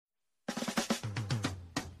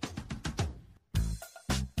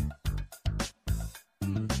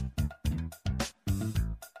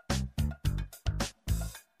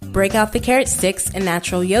Break out the carrot sticks and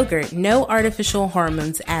natural yogurt, no artificial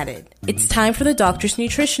hormones added. It's time for the Doctor's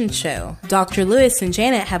Nutrition Show. Dr. Lewis and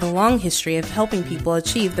Janet have a long history of helping people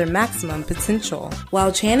achieve their maximum potential.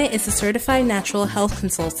 While Janet is a certified natural health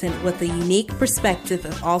consultant with a unique perspective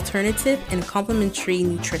of alternative and complementary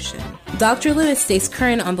nutrition, Dr. Lewis stays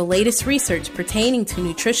current on the latest research pertaining to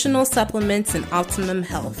nutritional supplements and optimum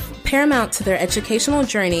health. Paramount to their educational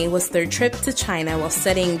journey was their trip to China while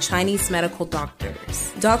studying Chinese medical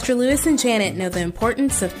doctors. Dr. Lewis and Janet know the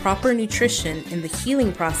importance of proper nutrition in the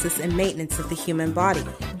healing process and maintenance of the human body.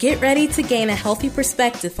 Get ready to gain a healthy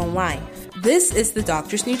perspective on life. This is the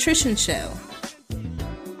Doctor's Nutrition Show.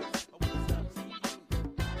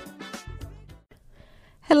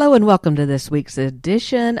 Hello and welcome to this week's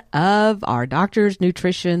edition of our Doctor's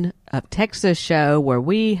Nutrition of Texas show, where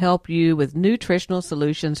we help you with nutritional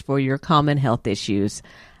solutions for your common health issues.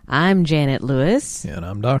 I'm Janet Lewis. And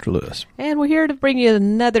I'm Dr. Lewis. And we're here to bring you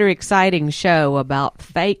another exciting show about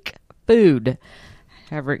fake food.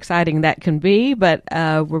 However exciting that can be, but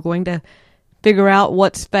we're going to figure out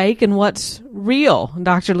what's fake and what's real.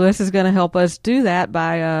 Dr. Lewis is going to help us do that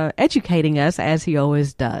by educating us, as he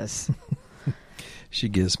always does. She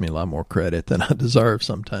gives me a lot more credit than I deserve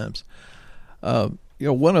sometimes.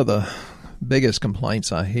 One of the biggest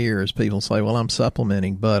complaints I hear is people say, well, I'm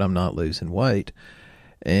supplementing, but I'm not losing weight.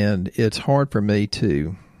 And it's hard for me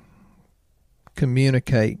to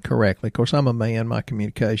communicate correctly. Of course, I'm a man. My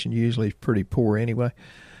communication usually is pretty poor anyway.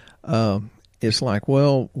 It's like,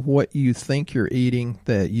 well, what you think you're eating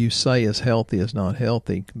that you say is healthy is not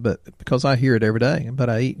healthy. But because I hear it every day, but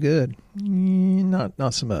I eat good.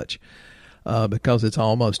 Not so much. Because it's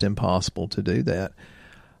almost impossible to do that.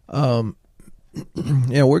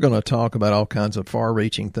 We're going to talk about all kinds of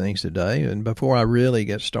far-reaching things today. And before I really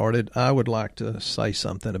get started, I would like to say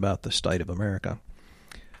something about the state of America.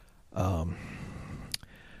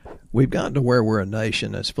 We've gotten to where we're a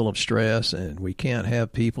nation that's full of stress, and we can't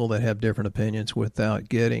have people that have different opinions without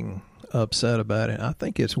getting upset about it. I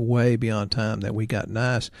think it's way beyond time that we got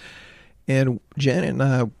nice. And Janet and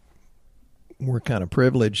I were kind of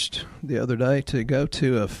privileged the other day to go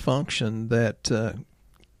to a function that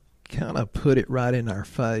kind of put it right in our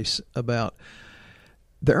face about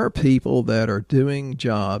there are people that are doing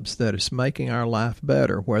jobs that is making our life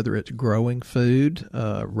better, whether it's growing food,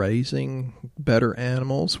 raising better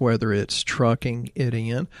animals, whether it's trucking it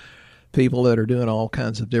in, people that are doing all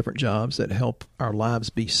kinds of different jobs that help our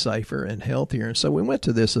lives be safer and healthier. And so we went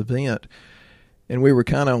to this event, and we were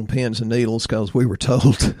kind of on pins and needles because we were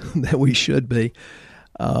told that we should be.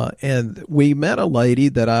 And we met a lady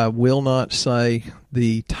that I will not say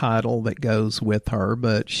the title that goes with her,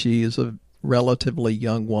 but she is a relatively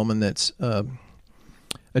young woman that's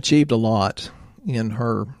achieved a lot in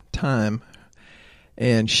her time.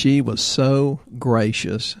 And she was so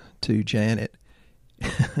gracious to Janet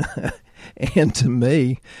and to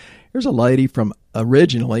me. There's a lady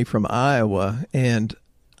originally from Iowa, and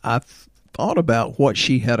I thought about what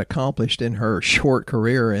she had accomplished in her short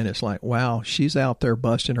career, and it's like, wow, she's out there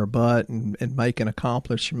busting her butt and making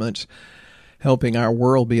accomplishments, helping our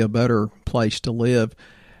world be a better place to live.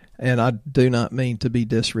 And I do not mean to be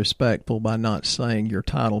disrespectful by not saying your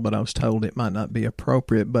title, but I was told it might not be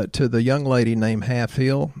appropriate. But to the young lady named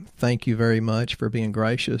Halfhill, thank you very much for being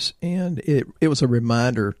gracious. And it was a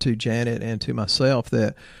reminder to Janet and to myself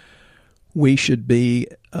that we should be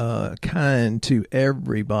kind to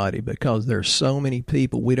everybody, because there's so many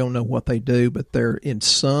people, we don't know what they do, but they're in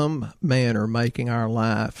some manner making our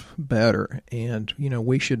life better. And,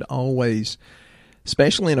 we should always,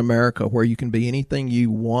 especially in America where you can be anything you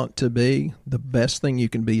want to be, the best thing you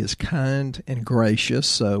can be is kind and gracious.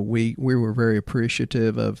 So we were very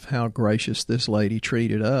appreciative of how gracious this lady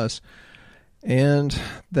treated us. And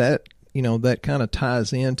that kind of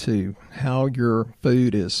ties into how your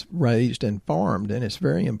food is raised and farmed, and it's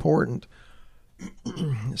very important.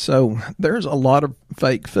 So there's a lot of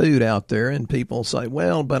fake food out there, and people say,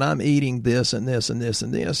 well, but I'm eating this and this and this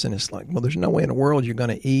and this. And it's like, well, there's no way in the world you're going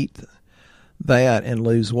to eat that and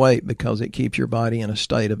lose weight, because it keeps your body in a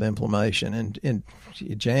state of inflammation. And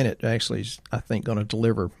Janet actually is, I think, going to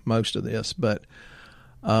deliver most of this. But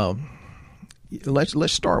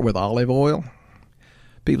let's start with olive oil.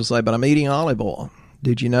 People say, but I'm eating olive oil.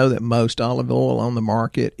 Did you know that most olive oil on the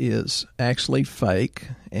market is actually fake?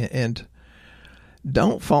 And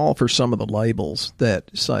don't fall for some of the labels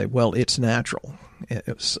that say, well, it's natural.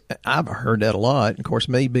 I've heard that a lot. Of course,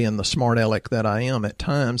 me being the smart aleck that I am at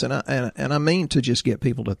times, and I mean to just get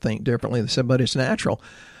people to think differently. They said, but it's natural.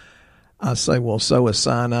 I say, well, so is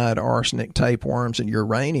cyanide, arsenic, tapeworms, and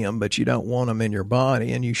uranium, but you don't want them in your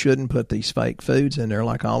body, and you shouldn't put these fake foods in there.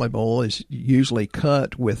 Like olive oil is usually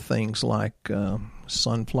cut with things like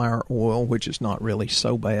sunflower oil, which is not really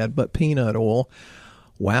so bad, but peanut oil.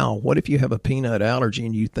 Wow, what if you have a peanut allergy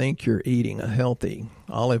and you think you're eating a healthy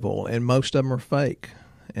olive oil, and most of them are fake,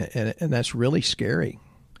 and that's really scary.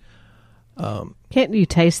 Can't you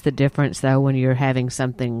taste the difference, though, when you're having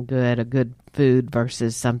something good, a good food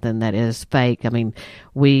versus something that is fake? I mean,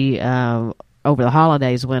 we, over the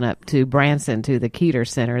holidays, went up to Branson to the Keeter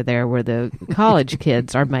Center there where the college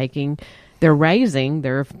kids are they're raising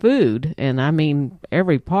their food, and I mean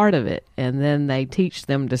every part of it, and then they teach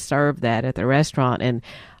them to serve that at the restaurant. And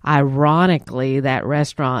ironically, that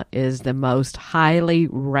restaurant is the most highly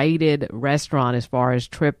rated restaurant as far as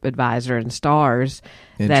TripAdvisor and stars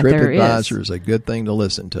and that there is. TripAdvisor is a good thing to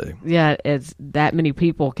listen to. Yeah, it's that many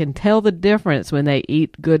people can tell the difference when they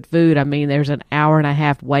eat good food. I mean, there's an hour and a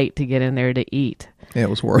half wait to get in there to eat. It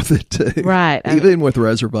was worth it, too. Right. Even with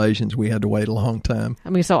reservations, we had to wait a long time. I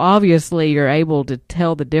mean, so obviously you're able to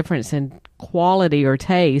tell the difference in quality or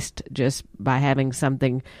taste just by having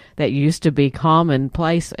something that used to be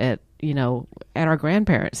commonplace at our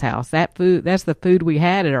grandparents' house. That's the food we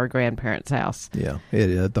had at our grandparents' house. Yeah,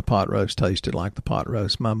 the pot roast tasted like the pot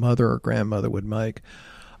roast my mother or grandmother would make.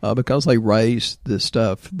 Because they raised this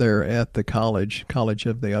stuff there at the College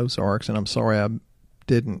of the Ozarks, and I'm sorry I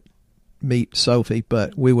didn't meet Sophie,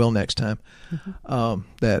 but we will next time. Mm-hmm.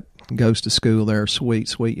 That goes to school there,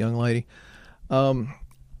 sweet young lady.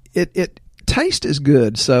 It taste is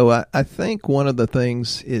good, so I think one of the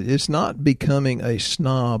things, it's not becoming a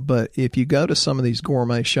snob, but if you go to some of these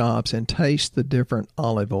gourmet shops and taste the different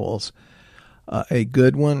olive oils, a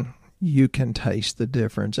good one, you can taste the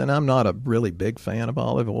difference. And I'm not a really big fan of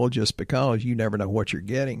olive oil just because you never know what you're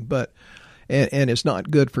getting, but and it's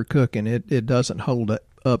not good for cooking. It doesn't hold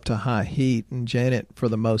up to high heat. And Janet, for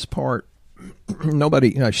the most part,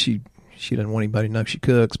 nobody, she doesn't want anybody to know she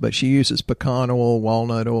cooks, but she uses pecan oil,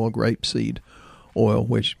 walnut oil, grapeseed oil,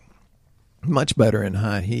 which much better in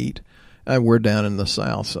high heat. We're down in the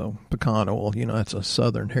South, so pecan oil, that's a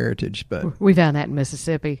Southern heritage. But we found that in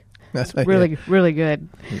Mississippi. It's really, really good.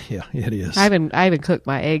 Yeah, it is. I even cooked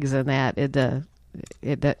my eggs in that.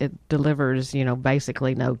 It delivers,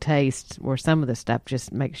 basically no taste, where some of the stuff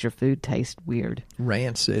just makes your food taste weird.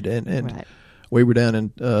 Rancid. And right. We were down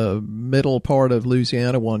in middle part of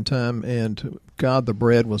Louisiana one time, and God, the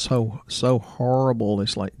bread was so horrible.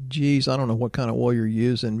 It's like, geez, I don't know what kind of oil you're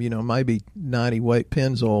using, maybe 90 weight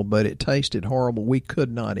Pennzoil, but it tasted horrible. We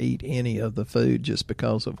could not eat any of the food just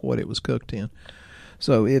because of what it was cooked in.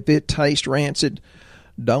 So if it tastes rancid,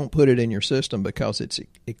 don't put it in your system because it's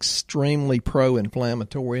extremely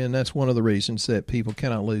pro-inflammatory, and that's one of the reasons that people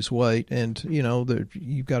cannot lose weight. And,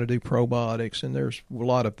 you've got to do probiotics, and there's a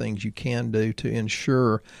lot of things you can do to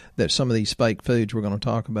ensure that some of these fake foods we're going to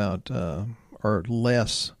talk about are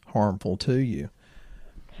less harmful to you.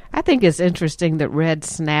 I think it's interesting that red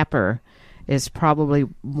snapper is probably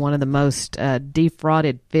one of the most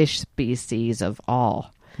defrauded fish species of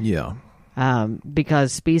all. Yeah.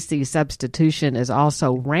 Because species substitution is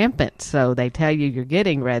also rampant. So they tell you you're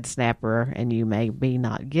getting red snapper and you may be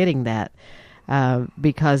not getting that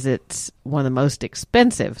because it's one of the most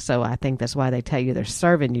expensive. So I think that's why they tell you they're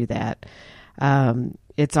serving you that.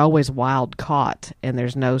 It's always wild caught, and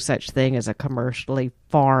there's no such thing as a commercially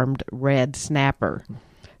farmed red snapper.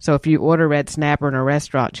 So if you order red snapper in a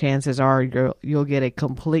restaurant, chances are you'll get a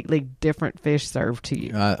completely different fish served to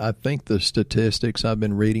you. I think the statistics, I've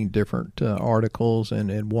been reading different articles,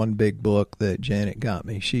 and one big book that Janet got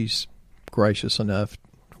me, she's gracious enough,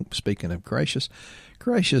 speaking of gracious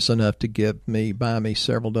enough to buy me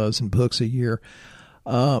several dozen books a year.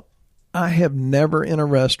 I have never in a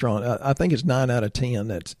restaurant, I think it's 9 out of 10,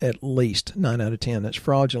 that's at least 9 out of 10, that's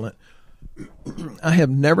fraudulent. I have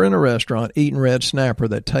never in a restaurant eaten red snapper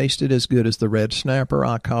that tasted as good as the red snapper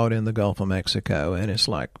I caught in the Gulf of Mexico. And it's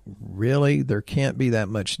like, really? There can't be that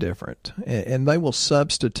much different. And they will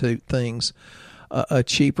substitute things, a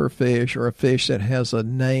cheaper fish or a fish that has a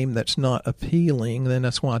name that's not appealing. Then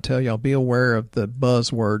that's why I tell y'all, be aware of the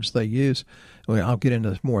buzzwords they use. Well, I'll get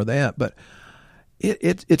into more of that. But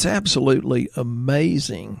it's absolutely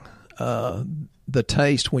amazing, the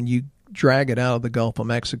taste when you drag it out of the Gulf of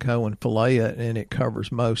Mexico and fillet it, and it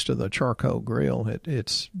covers most of the charcoal grill.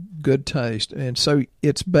 It's good taste. And so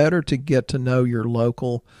it's better to get to know your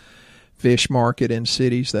local fish market in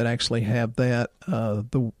cities that actually have that.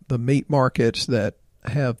 The meat markets that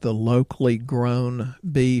have the locally grown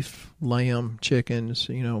beef, lamb, chickens,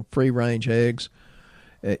 free range eggs,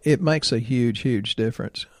 it makes a huge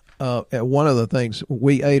difference. one of the things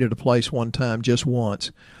we ate at a place one time, just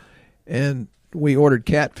once, and we ordered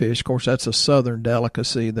catfish. Of course, that's a southern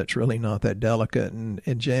delicacy that's really not that delicate. And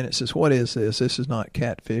Janet says, "What is this? This is not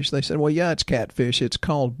catfish." They said, "Well, yeah, it's catfish. It's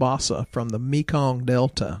called basa from the Mekong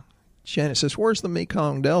Delta." Janet says, "Where's the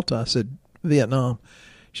Mekong Delta?" I said, "Vietnam."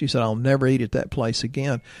 She said, "I'll never eat at that place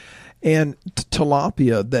again." And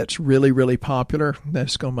tilapia, that's really, really popular.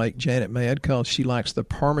 That's going to make Janet mad because she likes the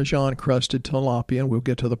Parmesan-crusted tilapia, and we'll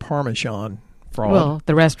get to the Parmesan fraud. Well,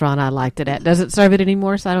 the restaurant I liked it at doesn't serve it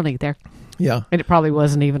anymore, so I don't eat there. Yeah. And it probably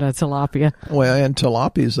wasn't even a tilapia. Well, and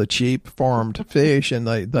tilapia is a cheap farmed fish, and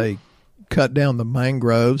they cut down the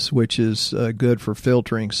mangroves, which is good for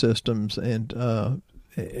filtering systems and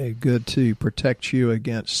good to protect you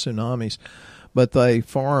against tsunamis. But they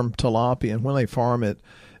farm tilapia, and when they farm it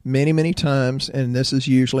many, many times, and this is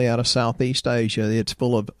usually out of Southeast Asia, it's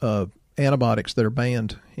full of antibiotics that are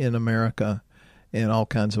banned in America and all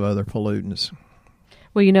kinds of other pollutants.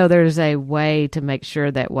 Well, you know, there's a way to make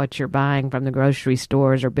sure that what you're buying from the grocery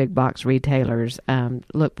stores or big box retailers,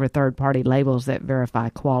 look for third-party labels that verify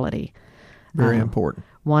quality. Very important.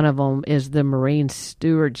 One of them is the Marine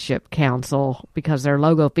Stewardship Council, because their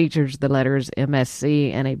logo features the letters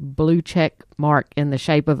MSC and a blue check mark in the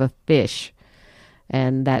shape of a fish.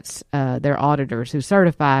 And that's their auditors who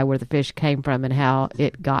certify where the fish came from and how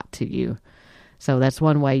it got to you. So that's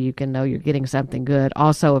one way you can know you're getting something good.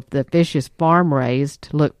 Also, if the fish is farm-raised,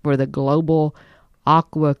 look for the Global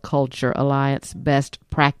Aquaculture Alliance Best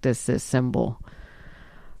Practices symbol.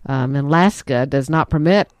 Alaska does not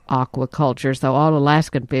permit aquaculture, so all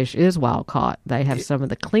Alaskan fish is wild-caught. They have some of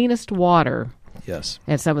the cleanest water. Yes.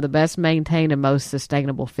 And some of the best maintained and most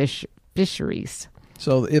sustainable fisheries.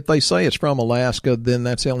 So if they say it's from Alaska, then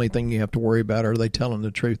that's the only thing you have to worry about. Are they telling the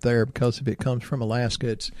truth there? Because if it comes from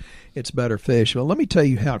Alaska, it's better fish. Well, let me tell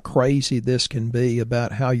you how crazy this can be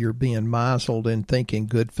about how you're being misled and thinking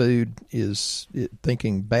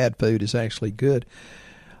thinking bad food is actually good.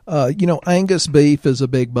 Angus beef is a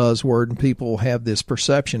big buzzword, and people have this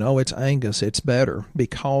perception, oh, it's Angus, it's better,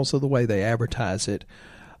 because of the way they advertise it.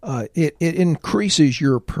 It increases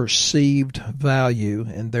your perceived value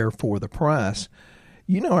and therefore the price.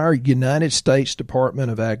 You know, our United States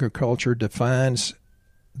Department of Agriculture defines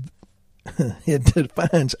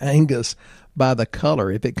Angus by the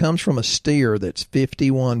color. If it comes from a steer that's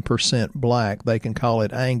 51% black, they can call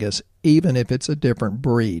it Angus, even if it's a different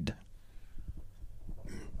breed.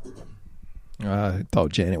 I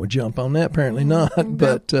thought Janet would jump on that. Apparently not.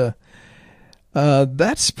 But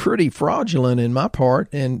that's pretty fraudulent in my part.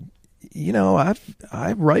 And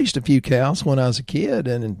I've raised a few cows when I was a kid,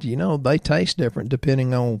 and they taste different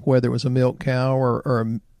depending on whether it was a milk cow or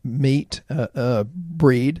a meat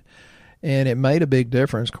breed, and it made a big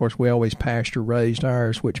difference. Of course, we always pasture raised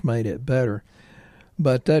ours, which made it better.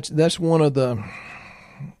 But that's one of the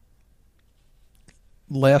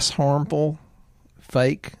less harmful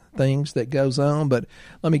fake things that goes on. But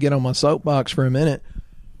let me get on my soapbox for a minute,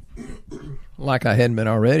 like I hadn't been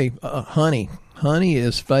already. Honey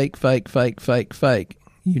is fake.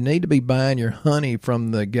 You need to be buying your honey from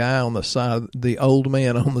the guy on the side, the old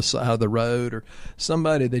man on the side of the road, or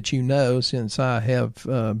somebody that you know, since I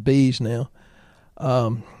have bees now.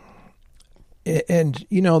 And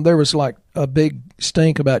there was like a big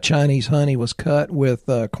stink about Chinese honey was cut with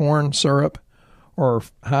corn syrup or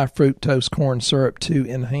high fructose corn syrup to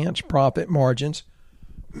enhance profit margins.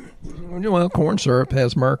 Well, corn syrup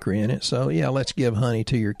has mercury in it, so yeah, let's give honey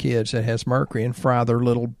to your kids that has mercury and fry their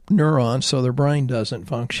little neurons so their brain doesn't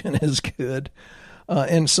function as good.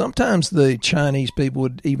 And sometimes the Chinese people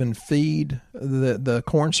would even feed the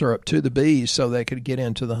corn syrup to the bees so they could get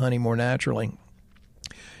into the honey more naturally.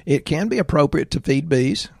 It can be appropriate to feed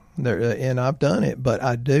bees, and I've done it, but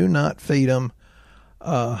I do not feed them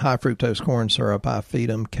high fructose corn syrup. I feed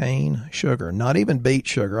them cane sugar, not even beet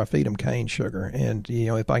sugar. I feed them cane sugar. And,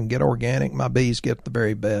 if I can get organic, my bees get the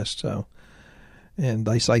very best. So, and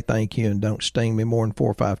they say thank you and don't sting me more than 4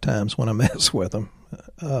 or 5 times when I mess with them.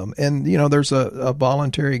 And, there's a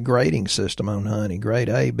voluntary grading system on honey, grade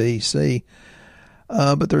A, B, C.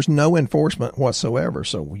 But there's no enforcement whatsoever.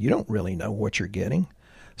 So you don't really know what you're getting.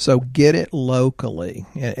 So get it locally.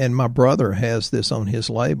 And my brother has this on his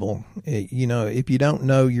label. If you don't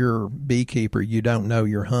know your beekeeper, you don't know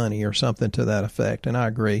your honey, or something to that effect. And I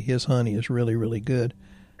agree. His honey is really, really good.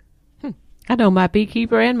 I know my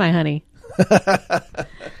beekeeper and my honey.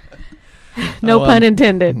 No pun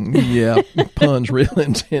intended. Yeah, pun's real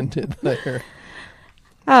intended there.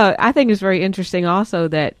 I think it's very interesting also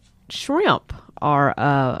that shrimp are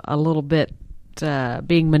a little bit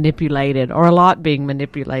being manipulated, or a lot being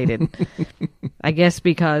manipulated. I guess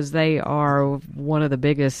because they are one of the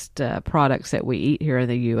biggest products that we eat here in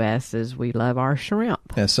the U.S. is we love our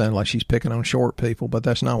shrimp. That sounds like she's picking on short people, but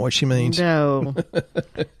that's not what she means. No.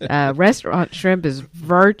 Restaurant shrimp is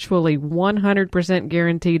virtually 100%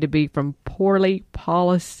 guaranteed to be from poorly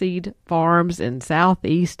policed farms in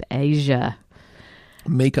Southeast Asia.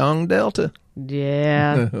 Mekong Delta.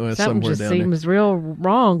 Yeah. Well, something just down seems real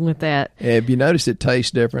wrong with that. Have you noticed it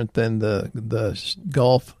tastes different than the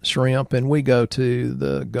Gulf shrimp? And we go to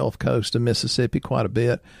the Gulf Coast of Mississippi quite a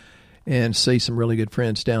bit and see some really good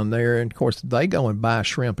friends down there. And, of course, they go and buy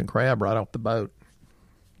shrimp and crab right off the boat.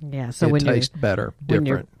 Yeah, so it when tastes better, different. When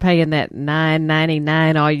you're paying that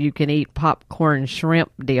 $9.99 all-you-can-eat popcorn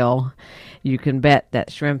shrimp deal, you can bet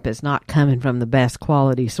that shrimp is not coming from the best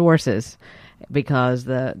quality sources. Because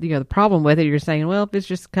the problem with it, you're saying, well, if it's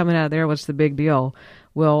just coming out of there, what's the big deal?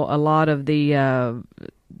 Well, a lot of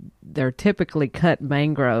they're typically cut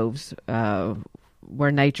mangroves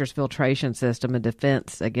where nature's filtration system and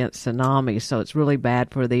defense against tsunamis. So it's really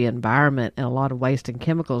bad for the environment, and a lot of waste and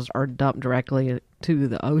chemicals are dumped directly to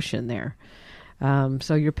the ocean there.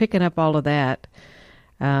 So you're picking up all of that.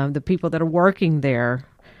 The people that are working there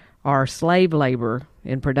are slave labor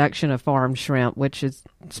in production of farmed shrimp, which is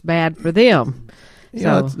it's bad for them.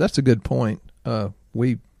 Yeah, so, that's a good point.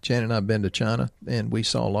 Jan and I have been to China, and we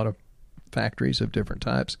saw a lot of factories of different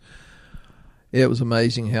types. It was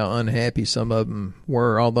amazing how unhappy some of them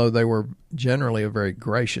were, although they were generally a very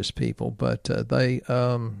gracious people. But they,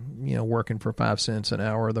 working for 5 cents an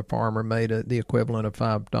hour, the farmer made the equivalent of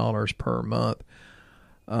 $5 per month.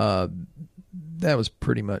 That was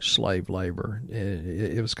pretty much slave labor.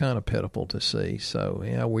 It was kind of pitiful to see. So,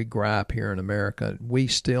 we gripe here in America. We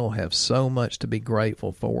still have so much to be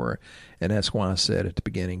grateful for. And that's why I said at the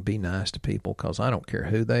beginning, be nice to people, because I don't care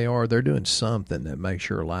who they are. They're doing something that makes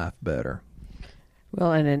your life better.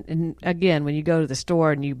 Well, and again, when you go to the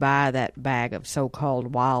store and you buy that bag of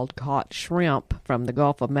so-called wild-caught shrimp from the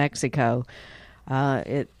Gulf of Mexico,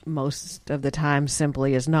 it most of the time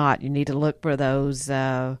simply is not. You need to look for those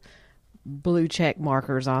blue check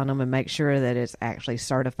markers on them and make sure that it's actually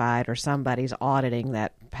certified or somebody's auditing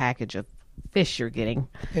that package of fish you're getting.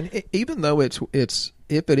 And even though it's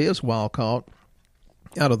if it is wild caught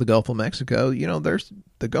out of the Gulf of Mexico,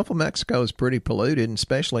 the Gulf of Mexico is pretty polluted, and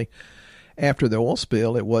especially after the oil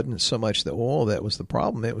spill, it wasn't so much the oil that was the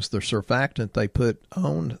problem. It was the surfactant they put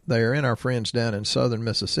on there. And our friends down in southern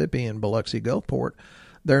Mississippi in Biloxi Gulfport,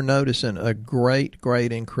 they're noticing a great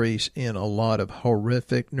increase in a lot of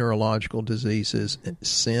horrific neurological diseases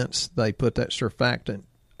since they put that surfactant,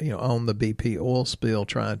 on the BP oil spill,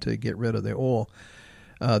 trying to get rid of the oil.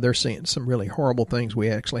 They're seeing some really horrible things.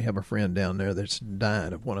 We actually have a friend down there that's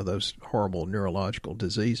dying of one of those horrible neurological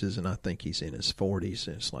diseases, and I think he's in his 40s.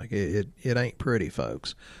 It's like it ain't pretty,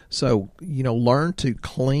 folks. So, learn to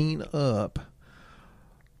clean up.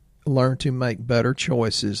 Learn to make better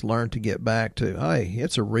choices. Learn to get back to, hey,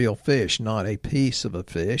 it's a real fish, not a piece of a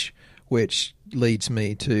fish, which leads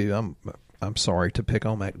me to, I'm sorry to pick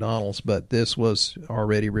on McDonald's, but this was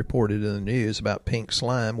already reported in the news about pink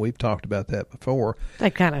slime. We've talked about that before.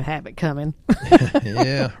 They kind of have it coming.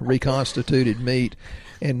 Yeah, reconstituted meat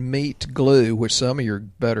and meat glue, which some of your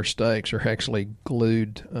better steaks are actually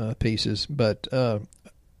glued pieces. But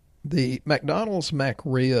the McDonald's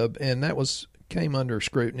McRib, and that came under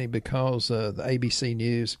scrutiny because the ABC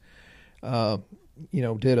News,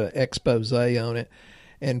 did an expose on it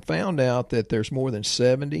and found out that there's more than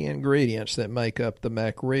 70 ingredients that make up the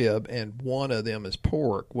McRib, and one of them is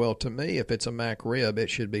pork. Well, to me, if it's a McRib, it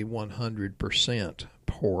should be 100%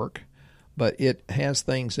 pork, but it has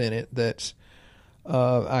things in it that's,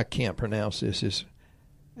 I can't pronounce this, is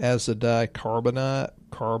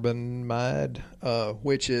azodicarbonide,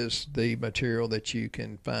 which is the material that you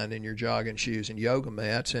can find in your jogging shoes and yoga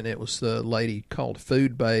mats. And it was the lady called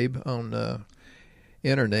Food Babe on the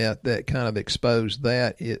internet that kind of exposed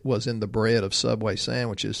that. It was in the bread of Subway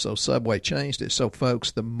sandwiches. So Subway changed it. So, folks,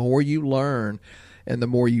 the more you learn and the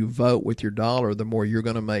more you vote with your dollar, the more you're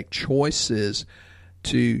going to make choices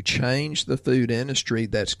to change the food industry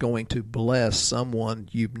that's going to bless someone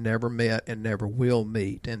you've never met and never will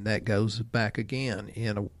meet. And that goes back again.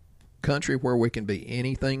 In a country where we can be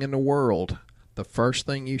anything in the world, the first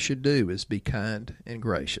thing you should do is be kind and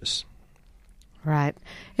gracious. Right.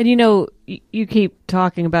 And you keep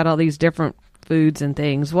talking about all these different foods and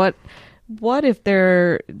things. What if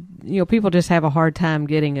they're, people just have a hard time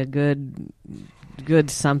getting a good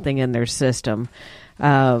something in their system?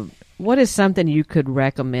 What is something you could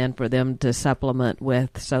recommend for them to supplement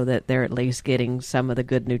with so that they're at least getting some of the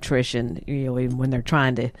good nutrition, even when they're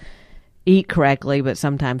trying to eat correctly, but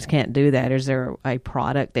sometimes can't do that. Is there a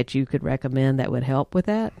product that you could recommend that would help with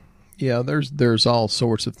that? Yeah, there's all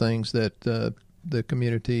sorts of things that the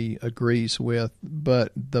community agrees with,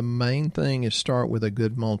 but the main thing is start with a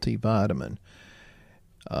good multivitamin.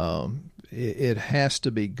 It has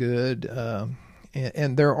to be good,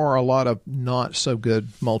 and there are a lot of not so good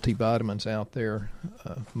multivitamins out there.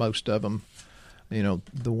 Most of them,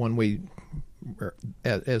 the one we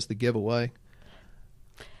as the giveaway.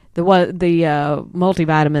 The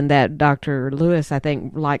multivitamin that Dr. Lewis, I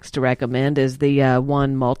think, likes to recommend is the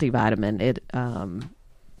One multivitamin.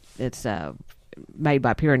 It's made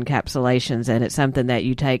by Pure Encapsulations, and it's something that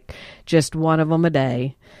you take just one of them a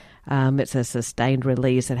day. It's a sustained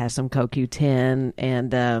release. It has some CoQ10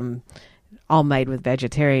 and all made with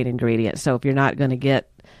vegetarian ingredients. So if you're not going to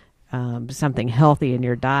get something healthy in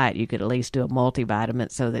your diet, you could at least do a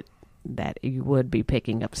multivitamin so that you would be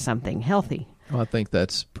picking up something healthy. Well, I think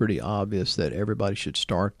that's pretty obvious that everybody should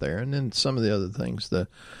start there. And then some of the other things the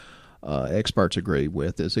experts agree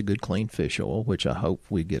with is a good clean fish oil, which I hope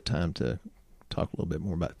we get time to talk a little bit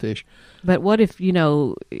more about fish. But what if,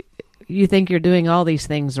 you think you're doing all these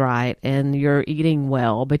things right and you're eating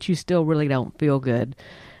well, but you still really don't feel good?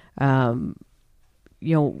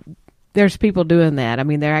 There's people doing that. I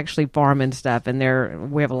mean, they're actually farming stuff, and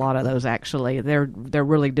we have a lot of those actually. They're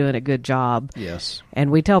really doing a good job. Yes.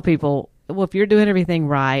 And we tell people, well, if you're doing everything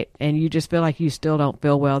right and you just feel like you still don't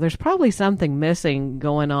feel well, there's probably something missing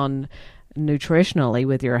going on nutritionally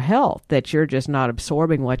with your health, that you're just not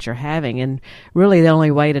absorbing what you're having. And really the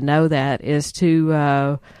only way to know that is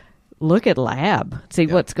to look at lab, see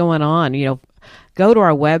what's going on. Go to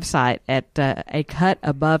our website at A Cut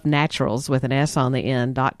Above Naturals with an S on the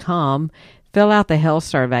end.com. Fill out the health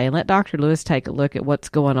survey and let Dr. Lewis take a look at what's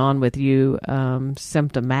going on with you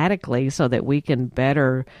symptomatically, so that we can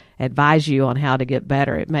better advise you on how to get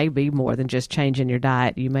better. It may be more than just changing your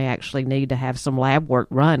diet. You may actually need to have some lab work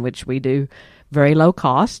run, which we do very low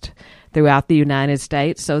cost throughout the United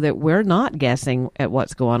States, so that we're not guessing at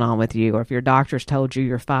what's going on with you. Or if your doctor's told you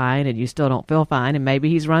you're fine and you still don't feel fine, and maybe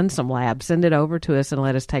he's run some labs, send it over to us and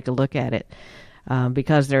let us take a look at it.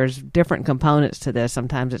 Because there's different components to this.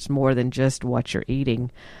 Sometimes it's more than just what you're eating.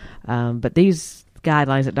 But these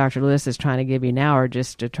guidelines that Dr. Lewis is trying to give you now are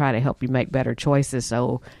just to try to help you make better choices,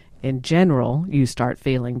 so in general you start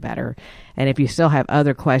feeling better. And if you still have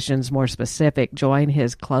other questions, more specific, join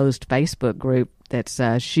his closed Facebook group that's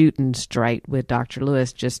Shooting Straight with Dr.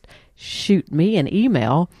 Lewis. Just shoot me an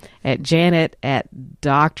email at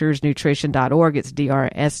janet@doctorsnutrition.org. It's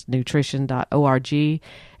drsnutrition.org.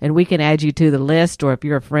 And we can add you to the list, or if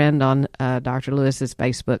you're a friend on Dr. Lewis's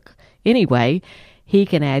Facebook anyway, he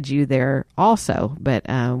can add you there also. But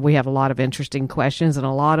we have a lot of interesting questions, and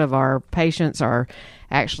a lot of our patients are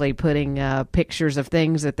actually putting pictures of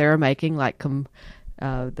things that they're making, like the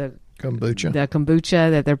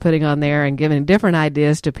kombucha that they're putting on there, and giving different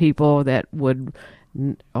ideas to people that would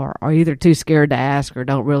are either too scared to ask or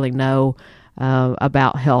don't really know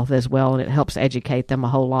about health as well. And it helps educate them a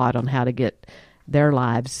whole lot on how to get their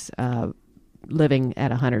lives living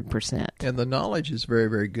at 100%. And the knowledge is very,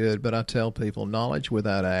 very good, but I tell people knowledge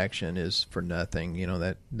without action is for nothing.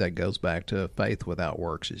 That goes back to faith without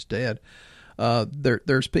works is dead.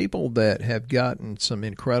 There's people that have gotten some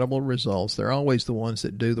incredible results. They're always the ones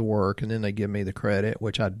that do the work, and then they give me the credit,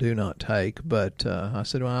 which I do not take. But I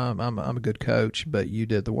said, well, I'm a good coach, but you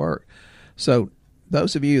did the work. So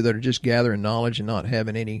those of you that are just gathering knowledge and not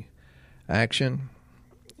having any action,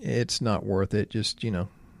 it's not worth it. Just,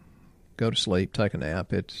 go to sleep, take a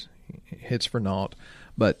nap. It's for naught.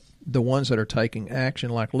 But the ones that are taking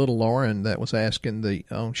action, like little Lauren that was asking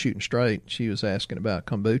on Shooting Straight, she was asking about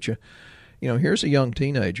kombucha. Here's a young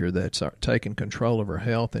teenager that's taking control of her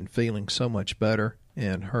health and feeling so much better,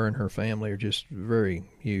 and her family are just very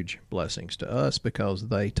huge blessings to us because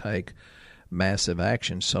they take massive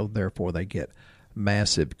action, so therefore they get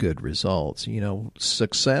massive good results.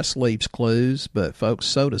 Success leaves clues, but folks,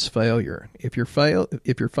 so does failure. If you're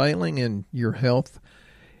failing in your health,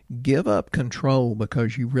 give up control,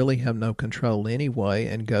 because you really have no control anyway,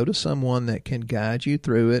 and go to someone that can guide you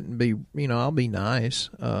through it and be, I'll be nice.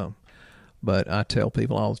 But I tell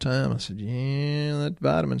people all the time, I said, that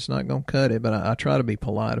vitamin's not going to cut it, but I try to be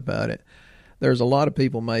polite about it. There's a lot of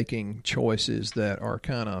people making choices that are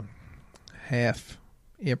kind of half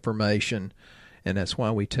information, and that's why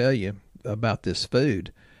we tell you about this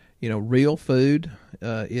food. Real food,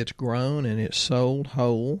 it's grown and it's sold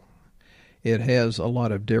whole. It has a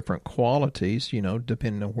lot of different qualities,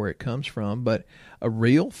 depending on where it comes from. But a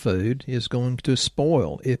real food is going to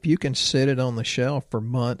spoil. If you can sit it on the shelf for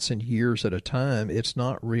months and years at a time, it's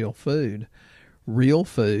not real food. real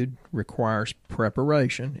food requires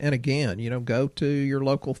preparation. And again, go to your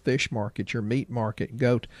local fish market, your meat market,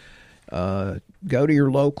 go to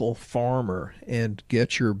your local farmer and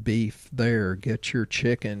get your beef there, get your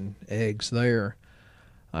chicken, eggs there.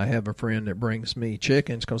 I have a friend that brings me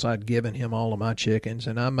chickens because I'd given him all of my chickens,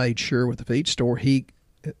 and I made sure with the feed store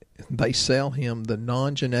they sell him the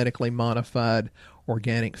non-genetically modified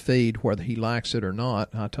organic feed whether he likes it or not.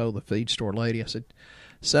 I told the feed store lady, I said,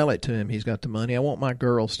 sell it to him. He's got the money. I want my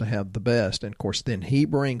girls to have the best. And, of course, then he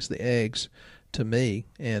brings the eggs to me,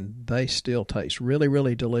 and they still taste really,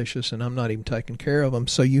 really delicious, and I'm not even taking care of them.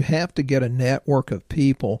 So you have to get a network of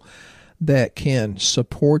people that can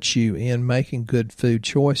support you in making good food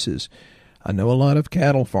choices. I know a lot of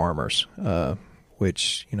cattle farmers,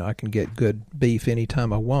 which, I can get good beef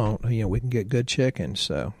anytime I want. We can get good chicken.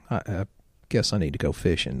 So I guess I need to go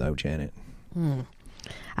fishing, though, Janet.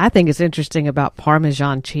 I think it's interesting about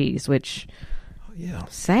Parmesan cheese, which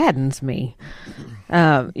saddens me.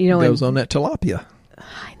 Goes on that tilapia.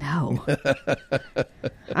 I know.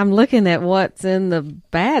 I'm looking at what's in the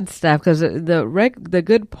bad stuff because the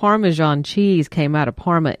good Parmesan cheese came out of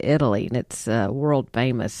Parma, Italy, and it's world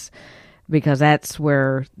famous because that's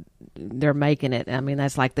where they're making it. I mean,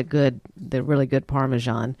 that's like the really good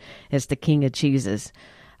Parmesan. It's the king of cheeses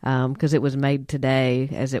because it was made today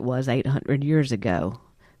as it was 800 years ago.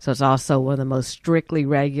 So it's also one of the most strictly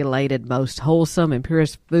regulated, most wholesome and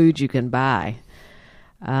purest foods you can buy.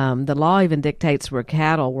 The law even dictates where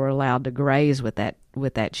cattle were allowed to graze with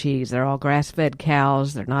that cheese. They're all grass-fed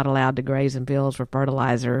cows. They're not allowed to graze in fields where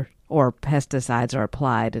fertilizer or pesticides are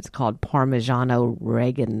applied. It's called Parmigiano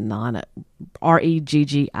Reggiano,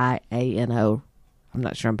 Reggiano. I'm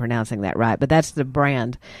not sure I'm pronouncing that right, but that's the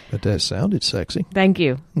brand. But that sounded sexy. Thank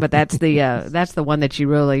you. But that's the one that you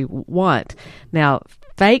really want. Now,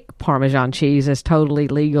 fake Parmesan cheese is totally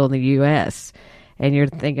legal in the U.S., and you're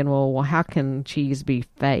thinking, well, how can cheese be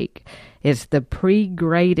fake? It's the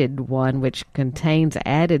pre-grated one, which contains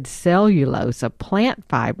added cellulose, a plant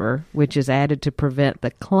fiber, which is added to prevent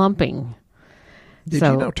the clumping. Did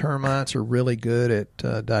you know termites are really good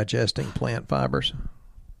at digesting plant fibers?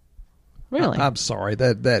 Really? I'm sorry,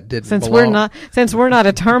 that didn't since belong. Since we're not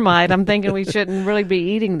a termite, I'm thinking we shouldn't really be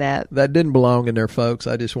eating that. That didn't belong in there, folks.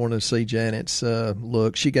 I just wanted to see Janet's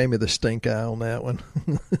look. She gave me the stink eye on that one.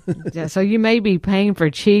 Yeah, so you may be paying for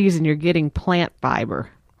cheese and you're getting plant fiber.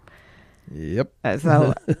 Yep.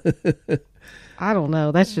 So I don't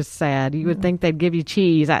know. That's just sad. You would think they'd give you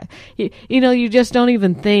cheese. You just don't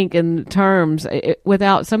even think in terms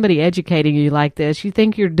without somebody educating you like this. You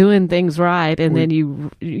think you're doing things right, and then you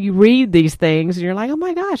read these things, and you're like, oh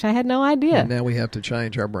my gosh, I had no idea. And now we have to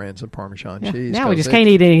change our brands of Parmesan cheese. Now we just can't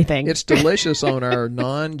eat anything. It's delicious on our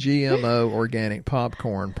non-GMO organic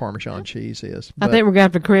popcorn. Parmesan cheese is. I think we're going to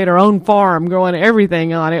have to create our own farm growing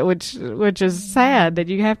everything on it, which is sad that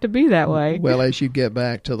you have to be that way. Well, as you get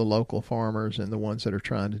back to the local farmers and the ones that are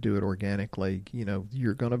trying to do it organically,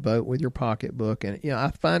 you're going to vote with your pocketbook. And I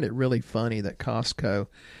find it really funny that Costco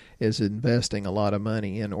is investing a lot of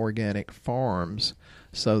money in organic farms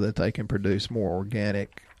so that they can produce more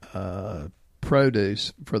organic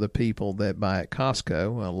produce for the people that buy at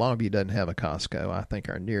Costco. Well, a lot of you doesn't have a Costco. I think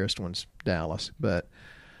our nearest one's Dallas, but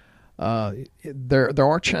there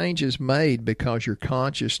are changes made because your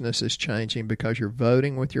consciousness is changing, because you're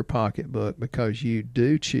voting with your pocketbook, because you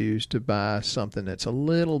do choose to buy something that's a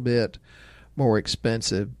little bit more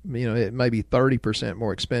expensive. It may be 30%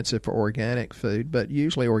 more expensive for organic food, but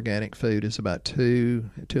usually organic food is about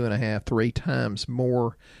 2.5, 3 times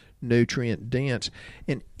more nutrient dense.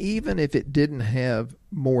 And even if it didn't have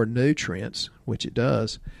more nutrients, which it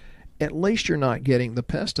does, at least you're not getting the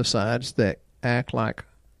pesticides that act like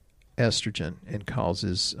estrogen and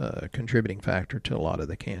causes a contributing factor to a lot of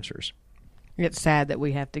the cancers. It's sad that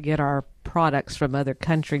we have to get our products from other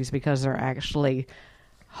countries because they're actually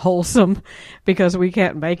wholesome, because we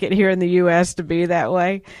can't make it here in the U.S. to be that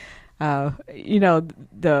way. The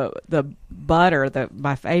butter,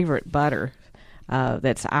 my favorite butter,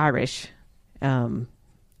 that's Irish.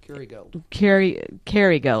 Kerrygold.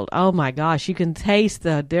 Kerrygold. Oh my gosh, you can taste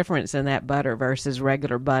the difference in that butter versus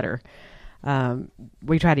regular butter.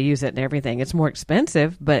 We try to use it in everything. It's more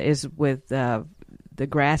expensive, but it's with the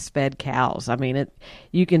grass-fed cows. I mean,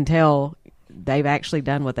 you can tell they've actually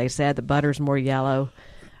done what they said. The butter's more yellow.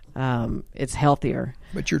 It's healthier.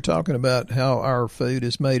 But you're talking about how our food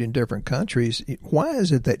is made in different countries. Why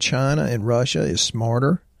is it that China and Russia is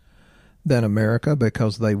smarter than America?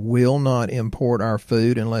 Because they will not import our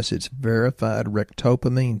food unless it's verified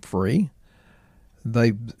rictopamine free.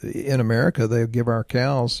 in America, they give our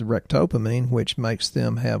cows ractopamine, which makes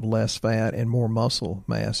them have less fat and more muscle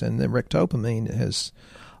mass. And the ractopamine has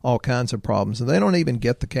all kinds of problems. And they don't even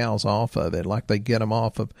get the cows off of it like they get them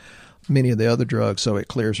off of many of the other drugs so it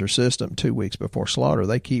clears their system 2 weeks before slaughter.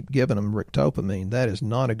 They keep giving them ractopamine. That is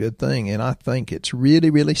not a good thing. And I think it's really,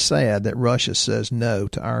 really sad that Russia says no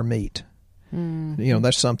to our meat. You know,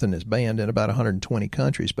 that's something that's banned in about 120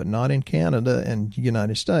 countries, but not in Canada and the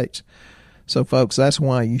United States. So, folks, that's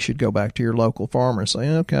why you should go back to your local farmer and say,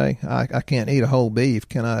 okay, I can't eat a whole beef.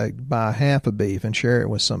 Can I buy half a beef and share it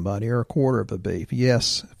with somebody, or a quarter of a beef?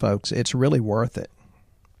 Yes, folks, it's really worth it.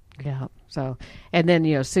 Yeah. So, and then,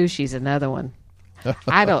 sushi's another one.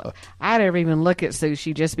 I don't even look at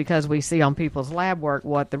sushi just because we see on people's lab work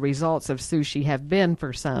what the results of sushi have been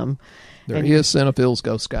for some. There is eosinophils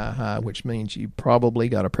go sky high, which means you probably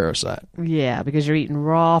got a parasite. Yeah, because you're eating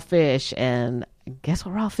raw fish, and guess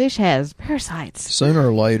what raw fish has? Parasites. Sooner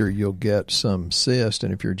or later, you'll get some cyst,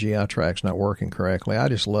 and if your GI tract's not working correctly, I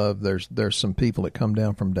just love, there's some people that come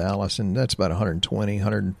down from Dallas, and that's about 120,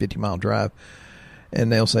 150-mile drive,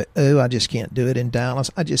 and they'll say, oh, I just can't do it in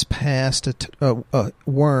Dallas. I just passed a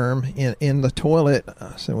worm in the toilet.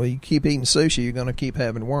 I said, well, you keep eating sushi, you're going to keep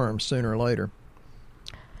having worms sooner or later.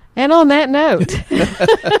 And on that note,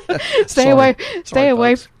 stay away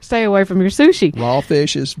from your sushi. Raw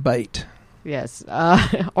fish is bait. Yes.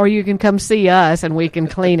 Or you can come see us and we can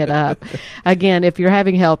clean it up. Again, if you're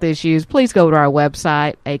having health issues, please go to our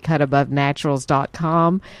website,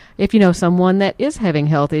 acutabovenaturals.com. If you know someone that is having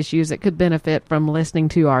health issues that could benefit from listening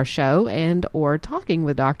to our show and or talking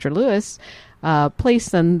with Dr. Lewis, please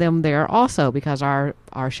send them there also, because our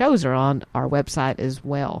shows are on our website as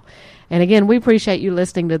well. And again, we appreciate you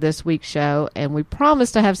listening to this week's show, and we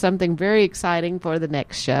promise to have something very exciting for the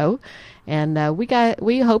next show. And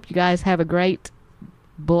we hope you guys have a great,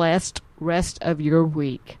 blessed rest of your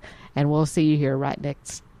week. And we'll see you here right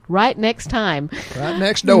next time. Right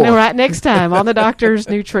next door. Right next time on the Doctor's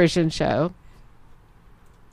Nutrition Show.